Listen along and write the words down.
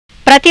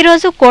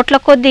ప్రతిరోజు కోట్ల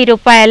కొద్ది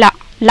రూపాయల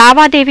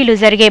లావాదేవీలు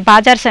జరిగే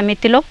బాజార్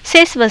సమితిలో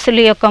సెస్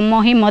వసూలు యొక్క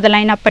మోహి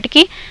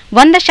మొదలైనప్పటికీ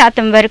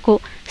 100% వరకు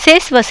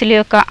सेस वसुली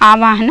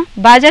आवाहन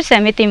बाजार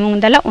समिती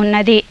मुंदल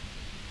उन्नदी।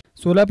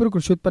 सोलापूर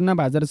कृषी उत्पन्न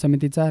बाजार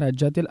समितीचा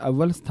राज्यातील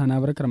अव्वल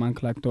स्थानावर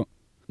क्रमांक लागतो।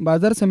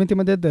 बाजार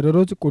समितीमध्ये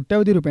दररोज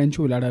कोट्यवधी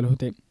रुपयांची उलाढाल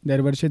होते।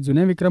 दरवर्षी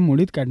जुने विक्रम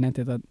मोडीत काढण्यात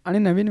येतात आणि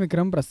नवीन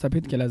विक्रम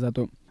प्रस्थापित केला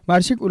जातो।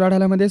 वार्षिक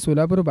उलाढालामध्ये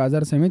सोलापूर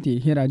बाजार समिती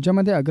ही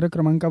राज्यामध्ये अग्र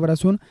क्रमांकावर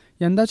असून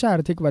यंदाच्या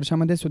आर्थिक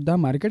वर्षामध्ये सुद्धा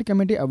मार्केट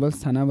कमिटी अव्वल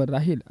स्थानावर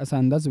राहील असा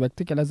अंदाज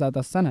व्यक्त केला जात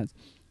असतानाच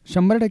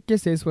 100%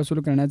 सेस वसूल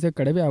करण्याचे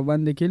कडवे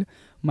आव्हान देखील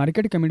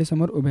मार्केट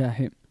कमिटीसमोर उभे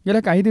आहे।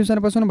 गेल्या काही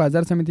दिवसांपासून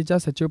बाजार समितीच्या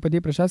सचिवपदी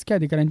प्रशासकीय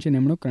अधिकाऱ्यांची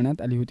नेमणूक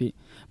करण्यात आली होती,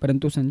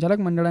 परंतु संचालक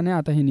मंडळाने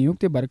आता ही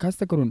नियुक्ती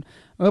बरखास्त करून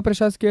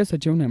अप्रशासकीय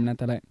सचिव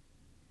नेमण्यात आलाय।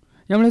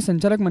 यामुळे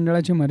संचालक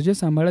मंडळाची मर्जी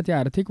सांभाळत या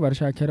आर्थिक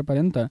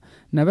वर्षाअखेरपर्यंत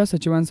नव्या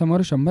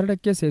सचिवांसमोर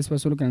 100% सेस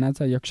वसूल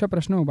करण्याचा यक्ष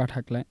प्रश्न उभा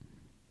ठाकलाय।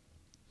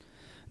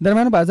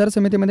 दरम्यान बाजार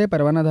समितीमध्ये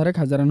परवानाधारक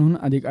हजारांहून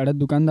अधिक आडत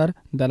दुकानदार,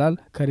 दलाल,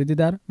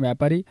 खरेदीदार,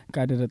 व्यापारी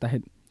कार्यरत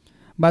आहेत।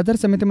 बाजार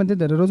समितीमध्ये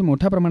दररोज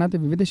मोठ्या प्रमाणात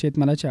विविध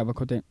शेतमालाची आवक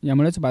होते।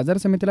 यामुळेच बाजार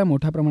समितीला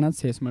मोठ्या प्रमाणात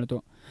सेस मिळतो।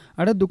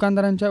 आडत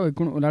दुकानदारांच्या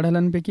एकूण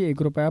उलाढालांपैकी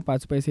 1 रुपया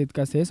 5 पैसे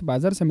इतका सेस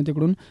बाजार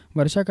समितीकडून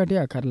वर्षाकाठी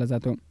आकारला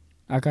जातो।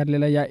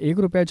 आकारलेल्या या 1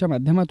 रुपयाच्या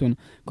माध्यमातून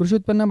कृषी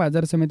उत्पन्न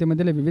बाजार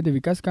समितीमधील विविध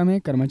विकास कामे,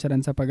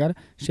 कर्मचाऱ्यांचा पगार,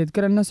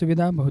 शेतकऱ्यांना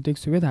सुविधा, भौतिक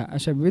सुविधा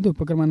अशा विविध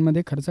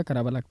उपक्रमांमध्ये खर्च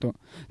करावा लागतो,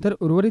 तर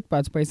उर्वरित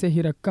 5 पैसे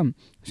ही रक्कम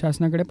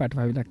शासनाकडे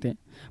पाठवावी लागते।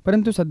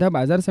 परंतु सध्या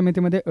बाजार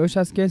समितीमध्ये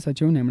अशासकीय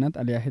सचिव नेमण्यात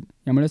आले आहेत।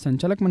 यामुळे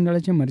संचालक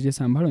मंडळाची मर्जी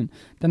सांभाळून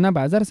त्यांना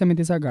बाजार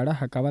समितीचा गाडा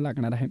हाकावा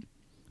लागणार आहे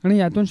आणि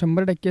यातून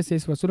 100%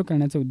 सेस वसूल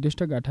करण्याचे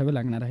उद्दिष्ट गाठावे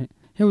लागणार आहे।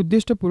 हे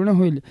उद्दिष्ट पूर्ण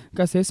होईल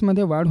का?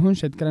 सेसमध्ये वाढ होऊन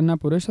शेतकऱ्यांना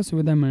पुरेशा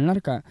सुविधा मिळणार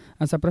का?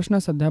 असा प्रश्न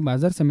सध्या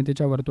बाजार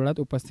समितीच्या वर्तुळात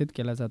उपस्थित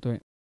केला जातोय।